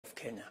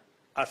Kenya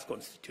as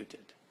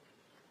constituted.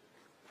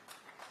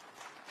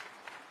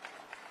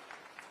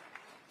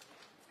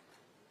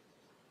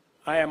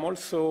 I am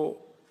also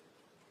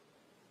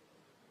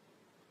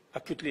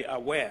acutely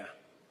aware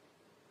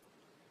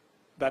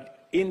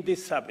that in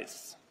this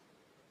service,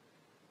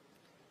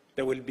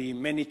 there will be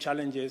many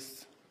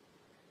challenges.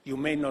 You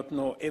may not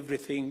know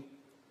everything.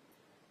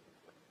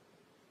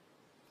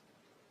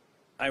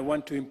 I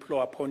want to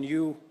implore upon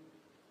you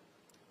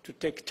to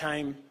take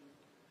time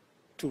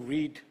to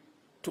read,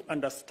 to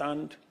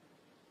understand,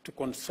 to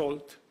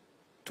consult,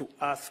 to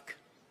ask,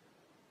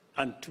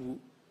 and to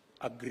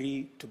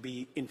agree to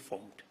be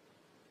informed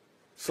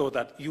so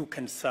that you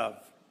can serve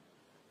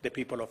the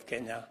people of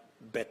Kenya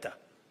better.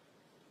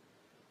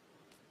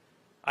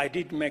 I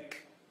did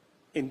make,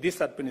 in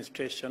this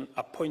administration,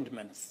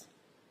 appointments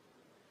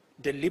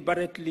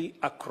deliberately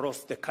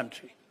across the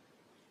country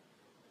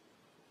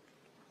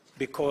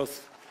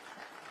because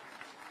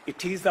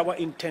it is our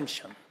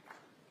intention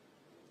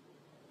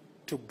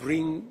to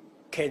bring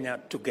Kenya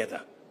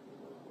together.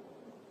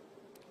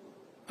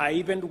 I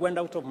even went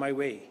out of my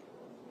way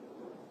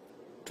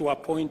to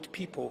appoint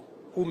people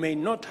who may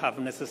not have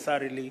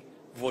necessarily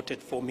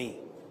voted for me,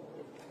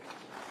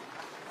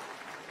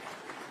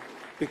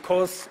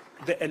 because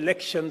the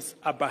elections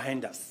are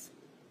behind us.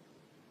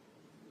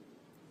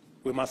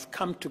 We must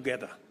come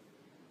together,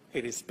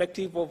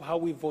 irrespective of how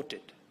we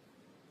voted,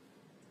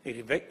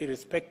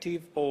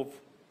 irrespective of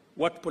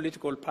what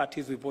political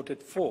parties we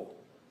voted for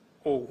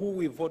or who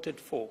we voted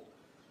for.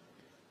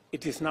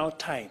 It is now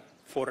time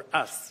for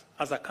us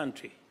as a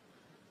country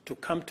to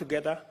come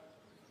together,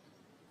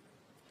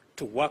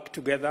 to work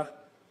together,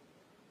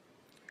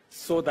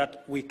 so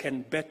that we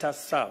can better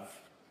serve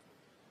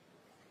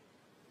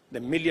the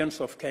millions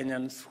of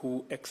Kenyans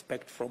who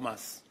expect from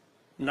us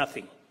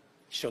nothing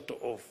short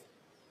of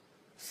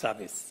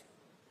service.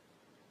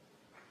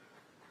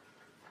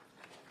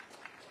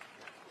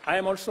 I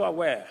am also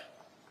aware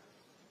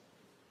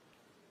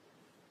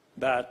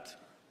that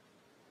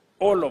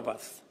all of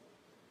us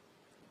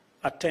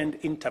attend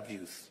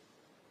interviews.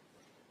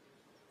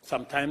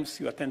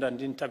 Sometimes you attend an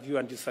interview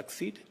and you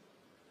succeed.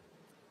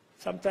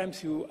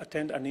 Sometimes you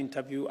attend an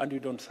interview and you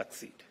don't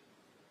succeed.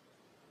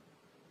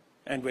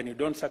 And when you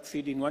don't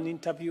succeed in one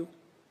interview,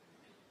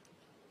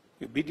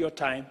 you bid your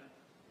time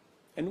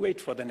and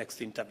wait for the next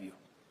interview.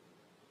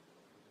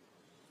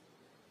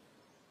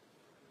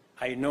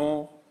 I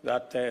know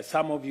that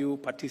some of you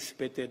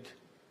participated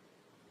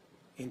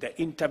in the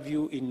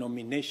interview in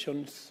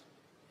nominations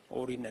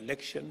or in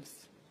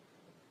elections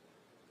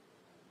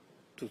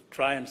to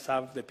try and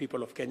serve the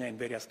people of Kenya in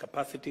various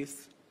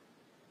capacities.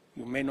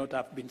 You may not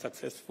have been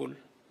successful,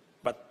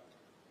 but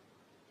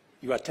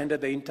you attended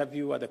the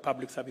interview at the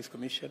Public Service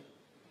Commission,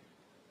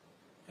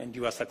 and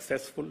you are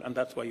successful, and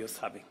that's why you're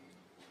serving.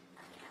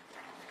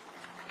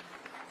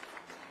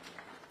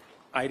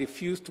 I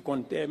refuse to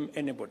condemn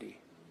anybody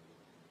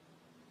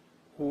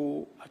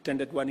who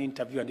attended one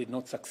interview and did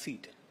not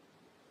succeed.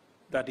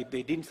 That if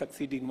they didn't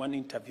succeed in one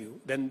interview,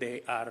 then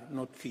they are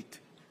not fit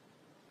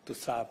to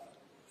serve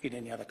in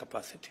any other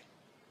capacity.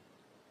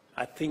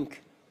 I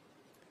think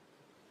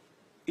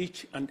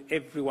each and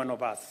every one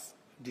of us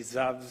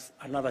deserves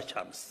another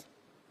chance